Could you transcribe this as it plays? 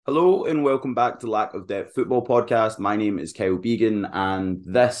Hello and welcome back to Lack of Depth Football Podcast. My name is Kyle Began, and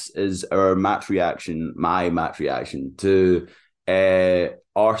this is our my match reaction to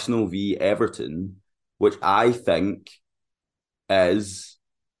Arsenal v Everton, which I think is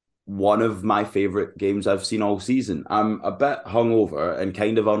one of my favourite games I've seen all season. I'm a bit hungover and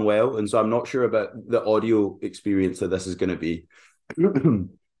kind of unwell, and so I'm not sure about the audio experience that this is going to be.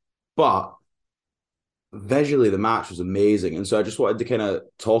 But visually the match was amazing, and so I just wanted to kind of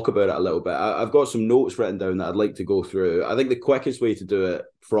talk about it a little bit. I've got some notes written down that I'd like to go through. I think the quickest way to do it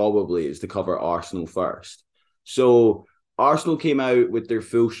probably is to cover Arsenal first. So Arsenal came out with their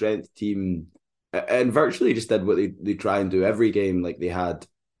full strength team and virtually just did what they try and do every game. Like, they had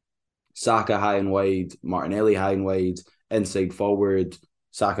Saka high and wide, Martinelli high and wide, inside forward,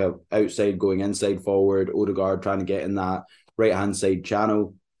 Saka outside going inside forward, Odegaard trying to get in that right hand side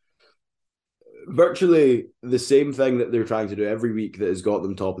channel. Virtually the same thing that they're trying to do every week that has got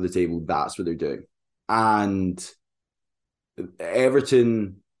them top of the table. That's what they're doing. And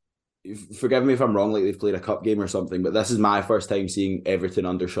Everton, forgive me if I'm wrong, like they've played a cup game or something, but this is my first time seeing Everton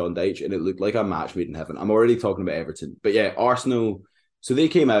under Sean Dyche, and it looked like a match made in heaven. I'm already talking about Everton. But yeah, Arsenal, so they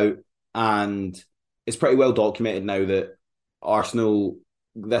came out, and it's pretty well documented now that Arsenal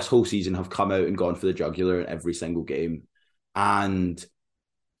this whole season have come out and gone for the jugular in every single game. And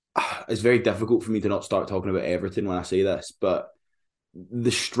it's very difficult for me to not start talking about Everton when I say this, but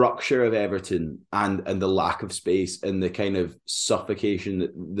the structure of Everton and the lack of space and the kind of suffocation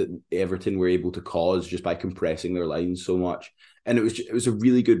that Everton were able to cause just by compressing their lines so much. And it was a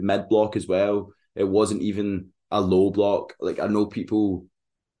really good mid block as well. It wasn't even a low block. Like, I know people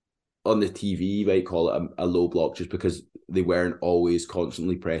on the TV might call it a low block just because they weren't always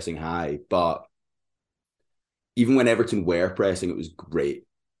constantly pressing high, but even when Everton were pressing, it was great.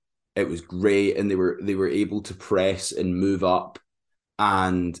 It was great, and they were able to press and move up,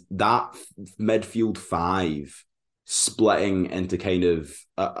 and that midfield five splitting into kind of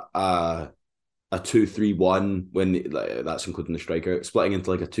a 2-3-1 when that's including the striker, splitting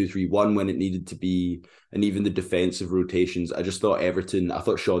into like a 2-3-1 when it needed to be, and even the defensive rotations. I thought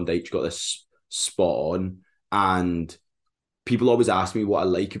Sean Dyche got this spot on, and people always ask me what I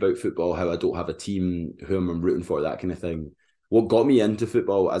like about football, how I don't have a team, whom I'm rooting for, that kind of thing. What got me into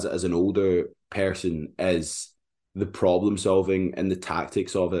football as an older person is the problem solving and the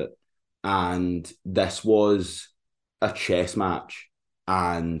tactics of it. And this was a chess match,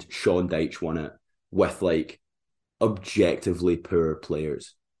 and Sean Dyche won it with like objectively poor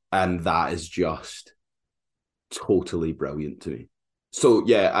players. And that is just totally brilliant to me. So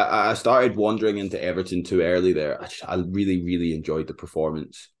yeah, I started wandering into Everton too early there. I really, really enjoyed the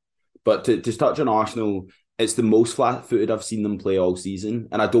performance. But to touch on Arsenal, it's the most flat-footed I've seen them play all season,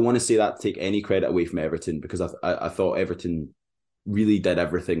 and I don't want to say that to take any credit away from Everton, because I thought Everton really did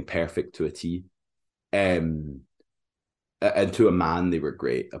everything perfect to a T. And to a man, they were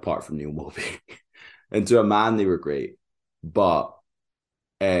great, apart from Neil Moby. And to a man, they were great. But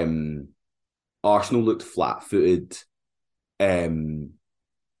Arsenal looked flat-footed. Um,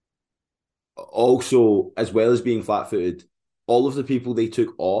 Also, as well as being flat-footed, all of the people they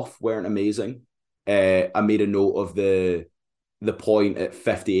took off weren't amazing. I made a note of the point at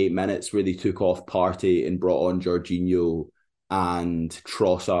 58 minutes where they took off Partey and brought on Jorginho and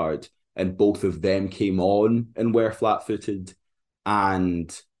Trossard, and both of them came on and were flat-footed.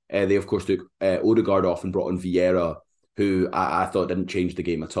 And they, of course, took Odegaard off and brought on Vieira, who I thought didn't change the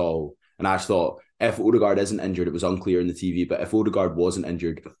game at all. And I just thought, if Odegaard isn't injured, it was unclear in the TV, but if Odegaard wasn't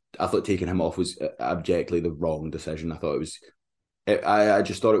injured, I thought taking him off was abjectly the wrong decision. I thought it was, I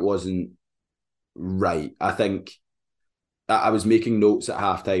just thought it wasn't right. I think I was making notes at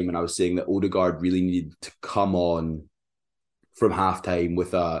halftime, and I was saying that Odegaard really needed to come on from halftime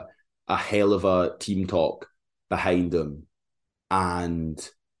with a hell of a team talk behind him and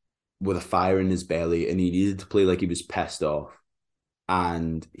with a fire in his belly, and he needed to play like he was pissed off,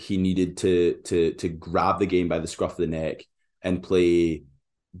 and he needed to grab the game by the scruff of the neck and play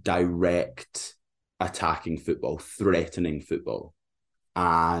direct attacking football, threatening football.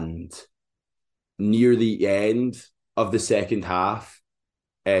 And near the end of the second half,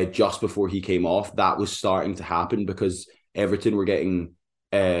 just before he came off, that was starting to happen because Everton were getting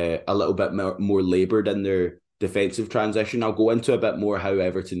a little bit more laboured in their defensive transition. I'll go into a bit more how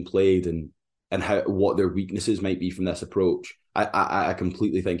Everton played and how what their weaknesses might be from this approach. I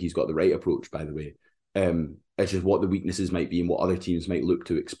completely think he's got the right approach, by the way. It's just what the weaknesses might be and what other teams might look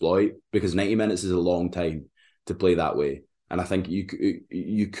to exploit, because 90 minutes is a long time to play that way. And I think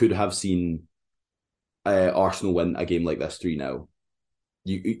you could have seen Arsenal win a game like this 3-0.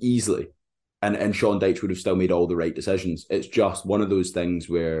 You easily. and Sean Dyche would have still made all the right decisions. It's just one of those things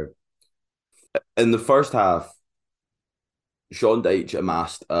where in the first half, Sean Dyche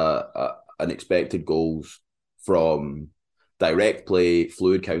amassed unexpected goals from direct play,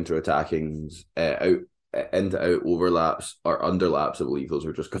 fluid counter-attacking, out into out overlaps or underlaps, I believe those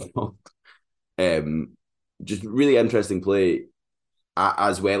were just called. Just really interesting play,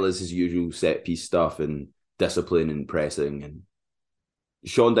 as well as his usual set piece stuff and discipline and pressing. And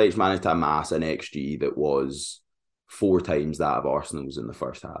Sean Dyche managed to amass an XG that was 4 times that of Arsenal's in the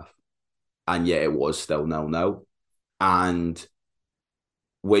first half, and yet it was still 0-0. And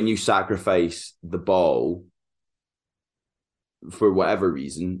when you sacrifice the ball for whatever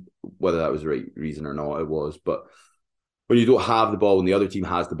reason, whether that was the right reason or not, it was, but when you don't have the ball and the other team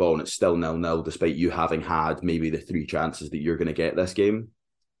has the ball and it's still 0-0, despite you having had maybe the 3 chances that you're going to get this game,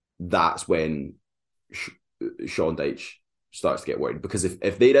 that's when Sean Dyche starts to get worried. Because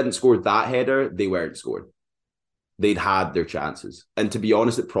if they didn't score that header, they weren't scored. They'd had their chances. And to be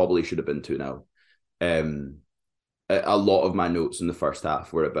honest, it probably should have been 2-0. A lot of my notes in the first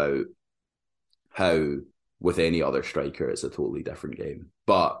half were about how with any other striker, it's a totally different game.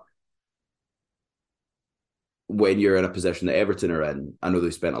 But when you're in a position that Everton are in, I know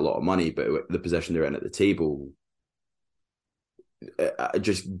they've spent a lot of money, but the position they're in at the table,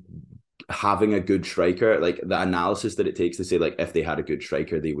 just having a good striker, like the analysis that it takes to say, like, if they had a good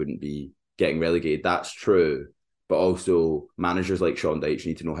striker, they wouldn't be getting relegated. That's true. But also managers like Sean Dyche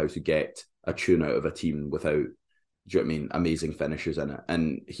need to know how to get a tune out of a team without, do you know what I mean, amazing finishers in it.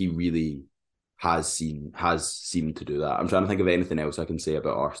 And he really has seemed to do that. I'm trying to think of anything else I can say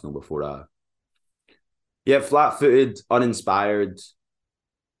about Arsenal before flat-footed, uninspired.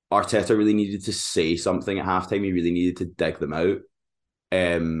 Arteta really needed to say something at halftime. He really needed to dig them out.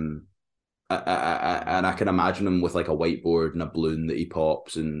 And I can imagine him with like a whiteboard and a balloon that he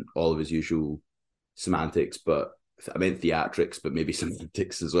pops and all of his usual semantics, but I meant theatrics, but maybe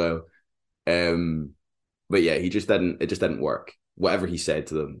semantics as well. But yeah, it just didn't work. Whatever he said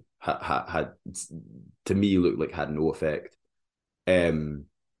to them had to me looked like had no effect. And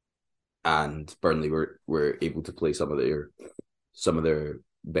Burnley were able to play some of their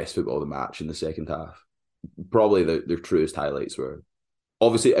best football of the match in the second half. Probably their truest highlights were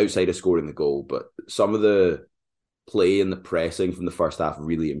obviously outside of scoring the goal, but some of the play and the pressing from the first half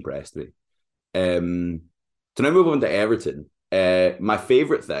really impressed me. To now move on to Everton, my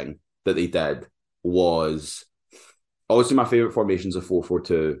favourite thing that they did was, obviously my favourite formation's a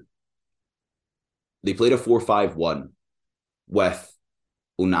 4-4-2. They played a 4-5-1 with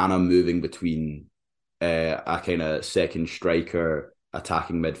Onana moving between a kind of second striker,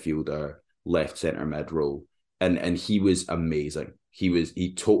 attacking midfielder, left centre mid role, and he was amazing.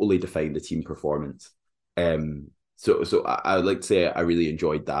 He totally defined the team performance. So I would like to say I really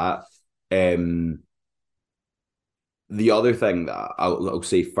enjoyed that. The other thing that I'll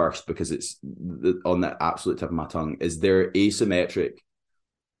say first, because it's on the absolute tip of my tongue, is their asymmetric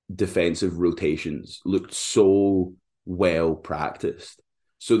defensive rotations looked so well practiced.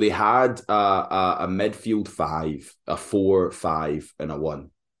 So they had a midfield 5, a 4, 5, and a 1.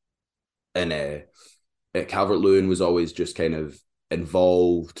 And Calvert-Lewin was always just kind of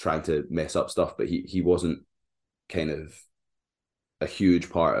involved, trying to mess up stuff, but he wasn't kind of a huge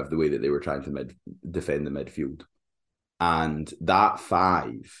part of the way that they were trying to defend the midfield. And that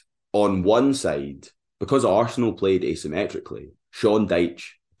 5, on one side, because Arsenal played asymmetrically, Sean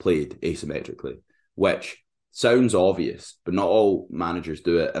Dyche played asymmetrically, which sounds obvious, but not all managers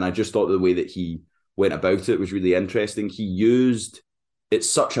do it. And I just thought the way that he went about it was really interesting. It's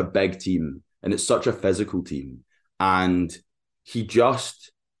such a big team and it's such a physical team. And he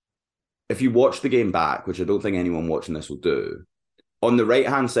just, if you watch the game back, which I don't think anyone watching this will do, on the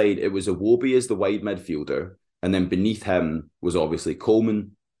right-hand side, it was Iwobi as the wide midfielder. And then beneath him was obviously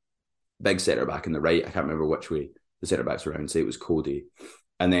Coleman, big centre-back in the right. I can't remember which way the centre-backs were around. Say it was Cody.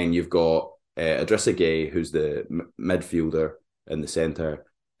 And then you've got Idrissa Gueye, who's the midfielder in the centre.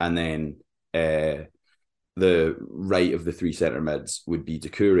 And then the right of the 3 centre mids would be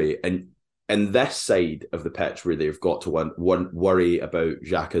Doucouré. And this side of the pitch where they've got to worry about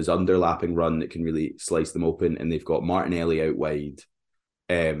Xhaka's underlapping run that can really slice them open, and they've got Martinelli out wide.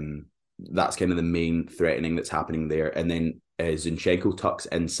 That's kind of the main threatening that's happening there. And then Zinchenko tucks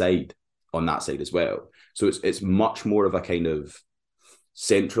inside on that side as well. So it's much more of a kind of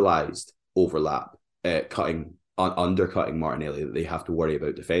centralised overlap, undercutting Martinelli that they have to worry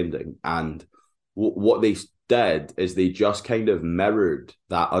about defending. And what they did is they just kind of mirrored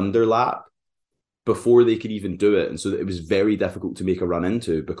that underlap before they could even do it. And so it was very difficult to make a run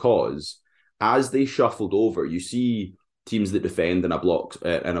into, because as they shuffled over, you see teams that defend in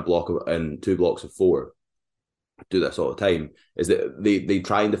two blocks of four do this all the time, is that they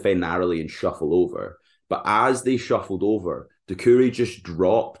try and defend narrowly and shuffle over. But as they shuffled over, Doucouré just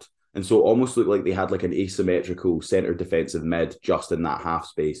dropped. And so it almost looked like they had like an asymmetrical centre defensive mid just in that half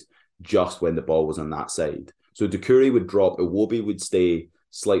space, just when the ball was on that side. So Doucouré would drop, Iwobi would stay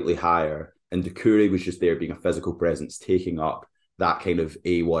slightly higher, and Doucouré was just there being a physical presence, taking up that kind of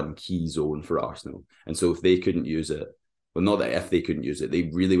A1 key zone for Arsenal. And so if they couldn't use it, well, not that if they couldn't use it, they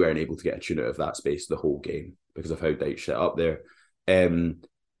really weren't able to get a tune out of that space the whole game because of how Dyche set up there.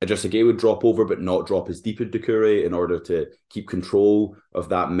 Adjustagay would drop over, but not drop as deep as Doucouré in order to keep control of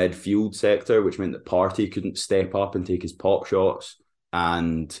that midfield sector, which meant that Partey couldn't step up and take his pop shots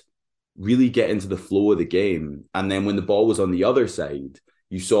and really get into the flow of the game. And then when the ball was on the other side,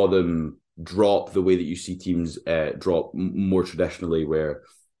 you saw them drop the way that you see teams drop more traditionally, where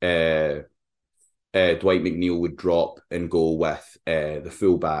Dwight McNeil would drop and go with the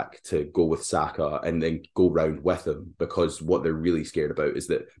fullback to go with Saka and then go round with him, because what they're really scared about is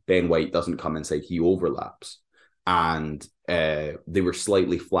that Ben White doesn't come inside, he overlaps. And they were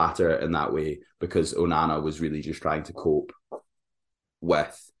slightly flatter in that way because Onana was really just trying to cope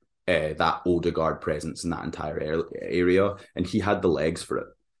with that Odegaard presence in that entire area, and he had the legs for it.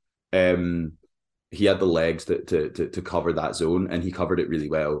 He had the legs to cover that zone, and he covered it really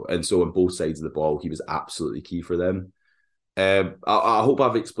well. And so on both sides of the ball, he was absolutely key for them. I hope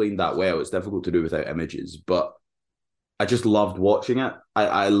I've explained that well. It's difficult to do without images, but I just loved watching it.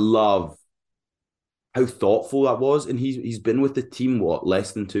 I love how thoughtful that was. And he's been with the team,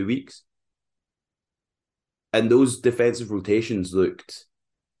 less than 2 weeks? And those defensive rotations looked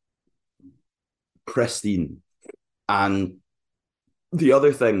pristine. And the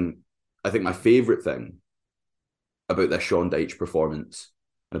other thing, I think my favourite thing about this Sean Dyche performance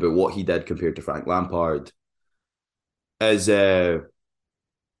and about what he did compared to Frank Lampard is I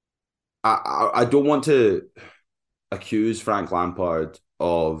don't want to accuse Frank Lampard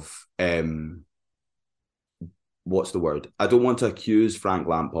of what's the word? I don't want to accuse Frank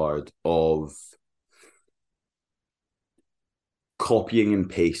Lampard of copying and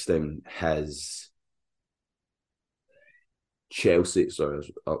pasting his Chelsea.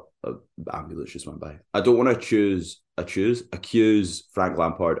 Sorry, ambulance just went by. I don't want to accuse Frank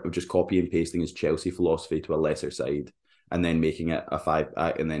Lampard of just copy and pasting his Chelsea philosophy to a lesser side and then making it a five,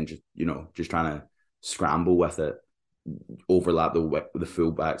 and then just trying to scramble with it, overlap the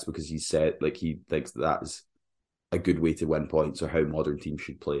fullbacks because he thinks that's a good way to win points or how modern teams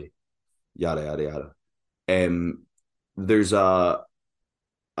should play. Yada yada yada. There's a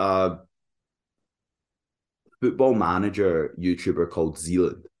football manager YouTuber called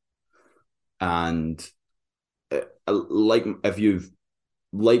Zealand, and if you've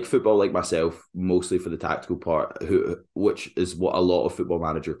like football like myself, mostly for the tactical part, which is what a lot of football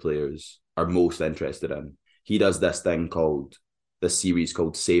manager players are most interested in, he does this series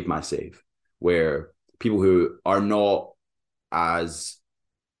called Save My Save, where people who are not as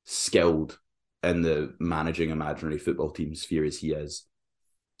skilled in the managing imaginary football team sphere as he is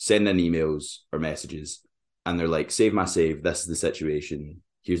send in emails or messages, and they're like, save my save, this is the situation,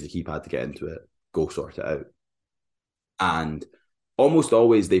 here's the keypad to get into it, go sort it out. And almost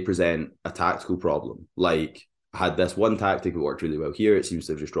always they present a tactical problem, like, I had this one tactic that worked really well here, it seems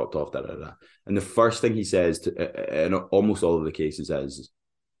to have just dropped off, and the first thing he says in almost all of the cases is,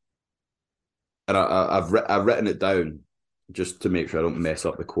 and I've written it down just to make sure I don't mess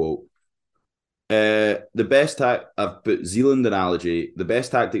up the quote. I've put Zealand analogy. The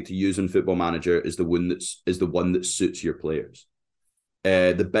best tactic to use in Football Manager is the one that suits your players.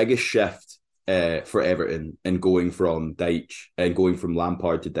 The biggest shift for Everton in going from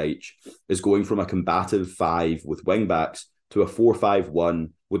Lampard to Dyche is going from a combative 5 with wing backs to a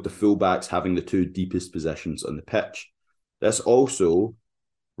 4-5-1 with the fullbacks having the two deepest positions on the pitch. This also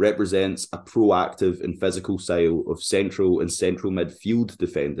represents a proactive and physical style of central midfield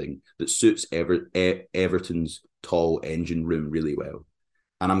defending that suits Everton's tall engine room really well.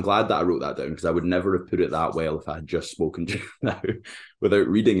 And I'm glad that I wrote that down, because I would never have put it that well if I had just spoken to you now without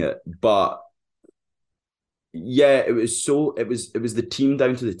reading it. But yeah, it was the team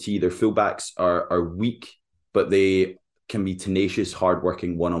down to the T. Their fullbacks are weak, but they can be tenacious,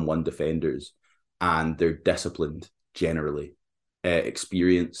 hardworking one-on-one defenders, and they're disciplined generally.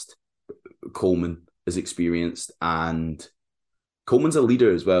 Experienced. Coleman is experienced, and Coleman's a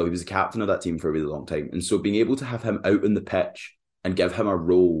leader as well. He was a captain of that team for a really long time, and so being able to have him out on the pitch and give him a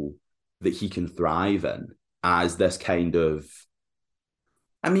role that he can thrive in as this kind of,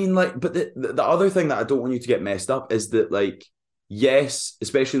 but the other thing that I don't want you to get messed up is that, like, yes,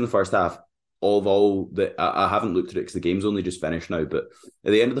 especially in the first half, all that I haven't looked at it because the game's only just finished now, but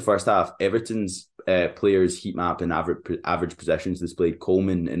at the end of the first half, Everton's players heat map and average possessions displayed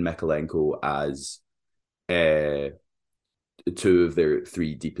Coleman and Mikalenko as two of their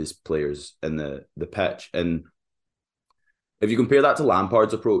three deepest players in the pitch. And if you compare that to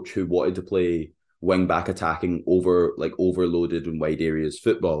Lampard's approach, who wanted to play wing back attacking overloaded and wide areas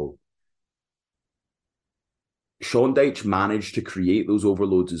football, Sean Dyche managed to create those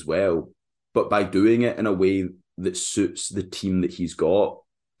overloads as well, but by doing it in a way that suits the team that he's got.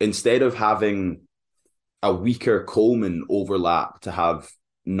 Instead of having a weaker Coleman overlap to have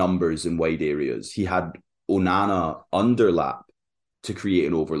numbers in wide areas, he had Onana underlap to create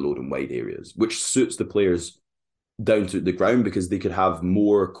an overload in wide areas, which suits the players down to the ground because they could have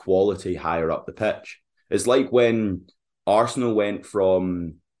more quality higher up the pitch. It's like when Arsenal went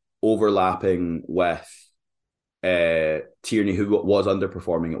from overlapping with Tierney, who was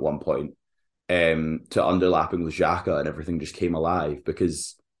underperforming at one point, to underlapping with Xhaka, and everything just came alive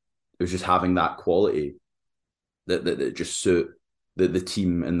because it was just having that quality that just suit the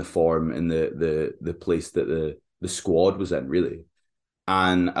team and the form and the place that the squad was in, really.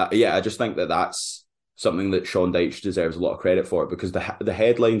 And I just think that that's something that Sean Dyche deserves a lot of credit for, because the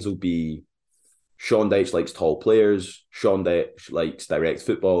headlines will be Sean Dyche likes tall players, Sean Dyche likes direct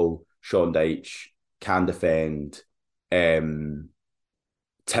football, Sean Dyche can defend,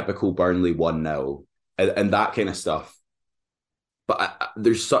 typical Burnley 1-0, and that kind of stuff. But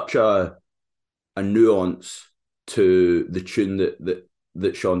there's such a nuance to the tune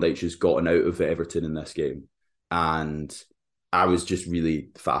that Sean Dyche has gotten out of Everton in this game. And I was just really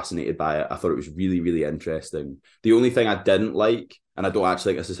fascinated by it. I thought it was really, really interesting. The only thing I didn't like, and I don't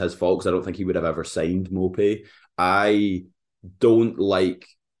actually think this is his fault because I don't think he would have ever signed Mopé, I don't like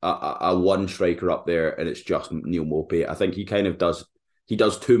a one striker up there and it's just Neil Mopé. I think he kind of does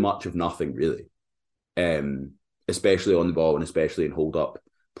too much of nothing, really, especially on the ball and especially in hold-up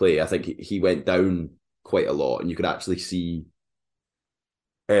play. I think he went down quite a lot, and you could actually see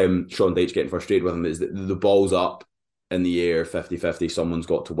Sean Dyche getting frustrated with him. Is that the ball's up in the air 50-50, someone's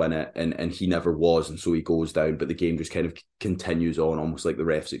got to win it, and he never was, and so he goes down, but the game just kind of continues on, almost like the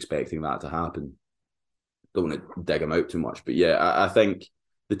ref's expecting that to happen. Don't want to dig him out too much, but yeah, I think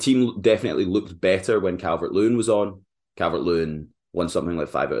the team definitely looked better when Calvert-Lewin was on. Calvert-Lewin won something like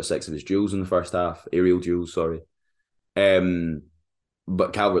 5 out of 6 of his duels in the first half, aerial duels, sorry.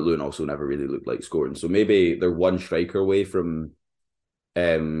 But Calvert-Lewin also never really looked like scoring, so maybe they're one striker away from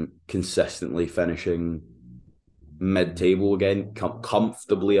consistently finishing mid-table again,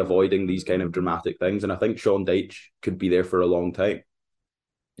 comfortably avoiding these kind of dramatic things. And I think Sean Dyche could be there for a long time.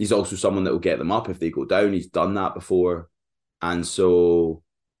 He's also someone that will get them up if they go down. He's done that before. And so,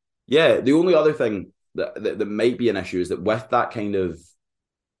 yeah, the only other thing that might be an issue is that with that kind of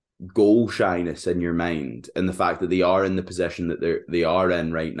goal shyness in your mind and the fact that they are in the position that they are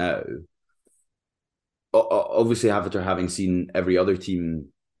in right now, obviously after having seen every other team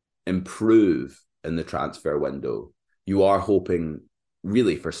improve in the transfer window, you are hoping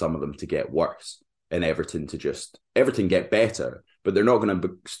really for some of them to get worse and Everton get better, but they're not going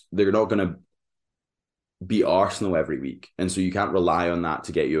to beat Arsenal every week, and so you can't rely on that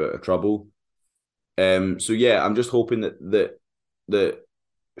to get you out of trouble. So yeah, I'm just hoping that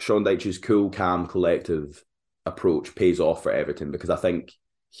Sean Dyche's cool, calm, collective approach pays off for Everton, because I think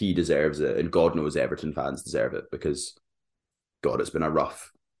he deserves it, and God knows Everton fans deserve it, because God, it's been a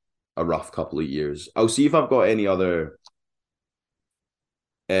rough couple of years. I'll see if I've got any other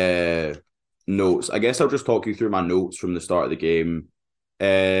notes. I guess I'll just talk you through my notes from the start of the game.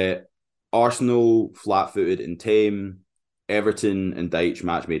 Arsenal flat-footed and tame. Everton and Dyche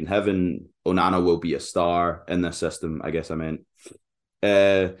match made in heaven. Onana will be a star in this system, I guess I meant.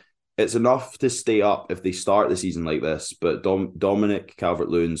 It's enough to stay up if they start the season like this, but Dominic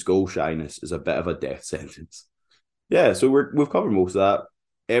Calvert-Lewin's goal shyness is a bit of a death sentence. Yeah, so we've covered most of that.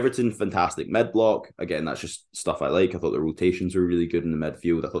 Everton, fantastic mid-block. Again, that's just stuff I like. I thought the rotations were really good in the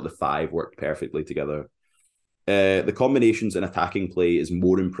midfield. I thought the five worked perfectly together. The combinations in attacking play is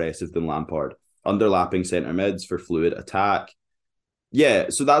more impressive than Lampard. Underlapping centre mids for fluid attack. Yeah,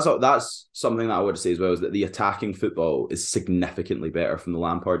 so that's something that I would say as well, is that the attacking football is significantly better from the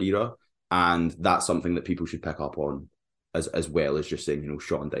Lampard era, and that's something that people should pick up on, as well as just saying,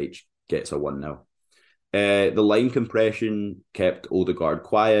 Sean Dyche gets a 1-0. The line compression kept Odegaard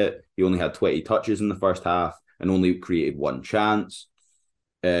quiet. He only had 20 touches in the first half and only created one chance.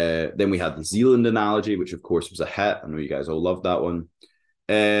 Then we had the Zealand analogy, which of course was a hit. I know you guys all loved that one.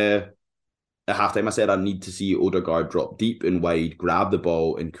 At halftime, I said I need to see Odegaard drop deep and wide, grab the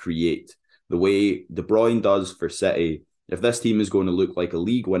ball and create the way De Bruyne does for City. If this team is going to look like a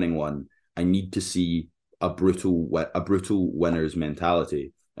league-winning one, I need to see a brutal winner's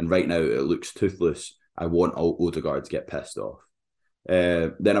mentality. And right now it looks toothless. I want Odegaard to get pissed off.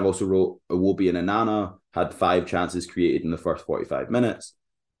 Then I've also wrote Iwobi and Onana had 5 chances created in the first 45 minutes.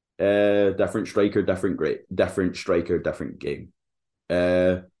 Different striker, different game.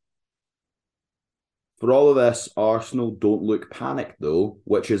 For all of this, Arsenal don't look panicked though,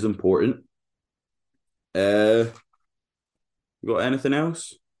 which is important. You got anything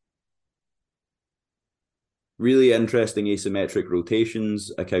else? Really interesting asymmetric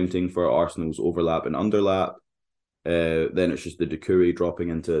rotations, accounting for Arsenal's overlap and underlap. Then it's just the Doucouré dropping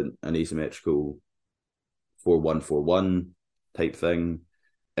into an asymmetrical 4-1-4-1 type thing.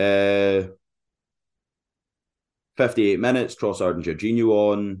 58 minutes, Trossard and Jorginho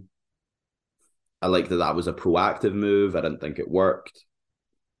on. I like that was a proactive move. I didn't think it worked.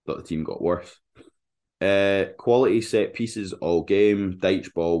 Thought the team got worse. Quality set pieces all game.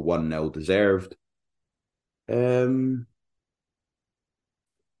 Dyche ball 1-0 deserved. From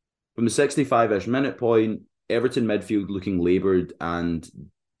the 65-ish minute point, Everton midfield looking laboured and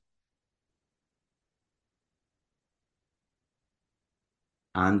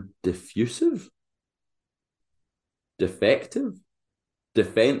diffusive, defective,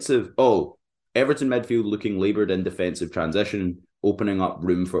 defensive. Oh, Everton midfield looking laboured in defensive transition, opening up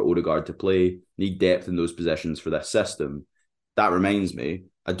room for Odegaard to play. Need depth in those positions for this system. That reminds me,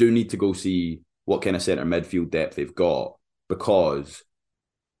 I do need to go see what kind of centre midfield depth they've got, because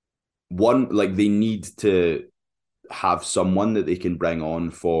they need to have someone that they can bring on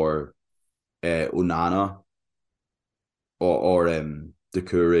for Onana or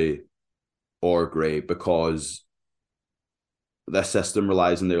Doucouré or Gray, because this system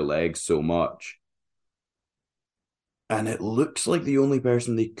relies on their legs so much. And it looks like the only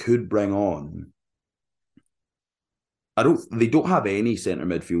person they could bring on, they don't have any centre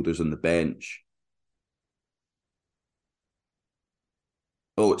midfielders on the bench.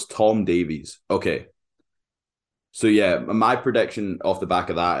 Oh, it's Tom Davies. Okay. So yeah, my prediction off the back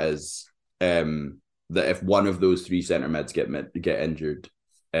of that is that if one of those 3 centre mids get injured,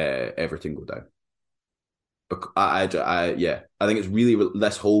 Everton go down. I think it's really,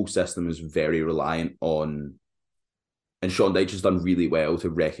 this whole system is very reliant on, and Sean Dyche has done really well to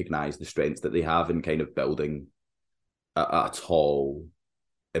recognise the strengths that they have in kind of building a tall,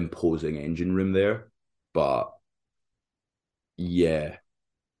 imposing engine room there. But yeah,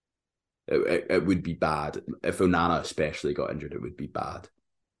 it would be bad if Onana especially got injured. It would be bad.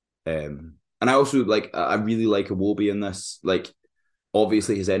 And I also I really like Iwobi in this. Like,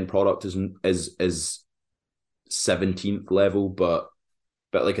 obviously his end product is 17th level, but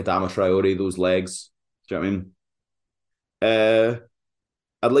like Adama Traore, those legs. Do you know what I mean?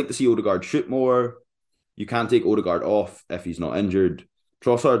 I'd like to see Odegaard shoot more. You can't take Odegaard off if he's not injured.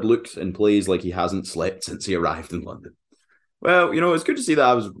 Trossard looks and plays like he hasn't slept since he arrived in London. Well, it's good to see that.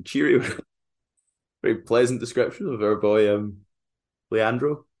 I was cheery. Very pleasant description of our boy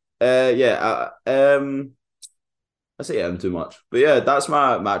Leandro. I say him too much. But yeah, that's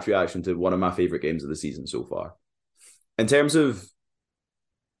my match reaction to one of my favourite games of the season so far. In terms of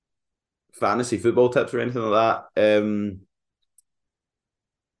fantasy football tips or anything like that,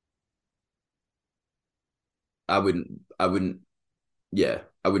 I wouldn't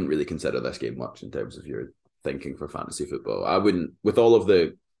really consider this game much in terms of your thinking for fantasy football. I wouldn't, with all of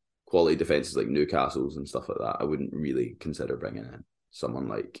the quality defenses like Newcastle's and stuff like that, I wouldn't really consider bringing in someone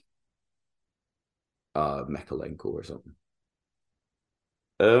like Mikalenko or something.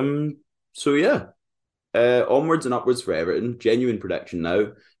 So yeah, onwards and upwards for Everton. Genuine prediction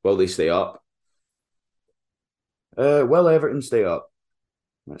now. Will they stay up? Will Everton stay up?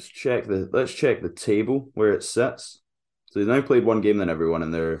 Let's check the table where it sits. So they've now played one game than everyone,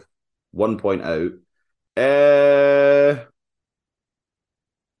 and they're 1 point out.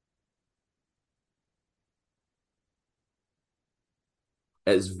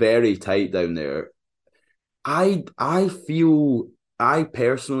 It's very tight down there. I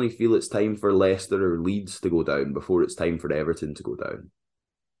personally feel it's time for Leicester or Leeds to go down before it's time for Everton to go down.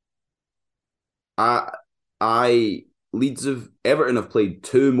 Everton have played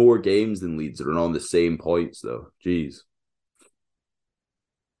 2 more games than Leeds that are on the same points though. Jeez.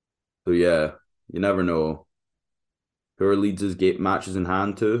 So yeah, you never know. Who are Leeds' matches in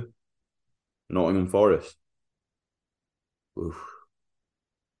hand to? Nottingham Forest. Oof.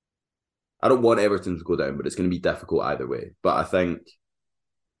 I don't want Everton to go down, but it's going to be difficult either way. But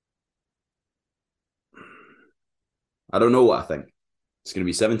I don't know what I think. It's going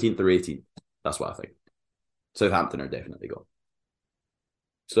to be 17th or 18th. That's what I think. Southampton are definitely gone.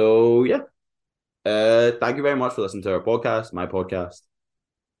 So yeah. Thank you very much for listening to our podcast, my podcast.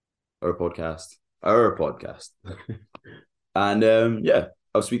 Our podcast. Our podcast. And yeah,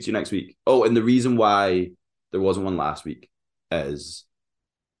 I'll speak to you next week. Oh, and the reason why there wasn't one last week is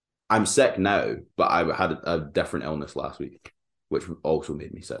I'm sick now, but I had a different illness last week, which also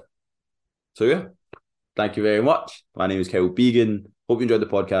made me sick. So yeah, thank you very much. My name is Kyle Began. Hope you enjoyed the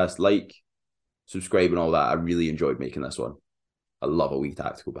podcast. Like, subscribe, and all that. I really enjoyed making this one. I love a wee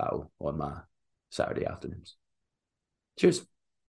tactical battle on my Saturday afternoons. Cheers.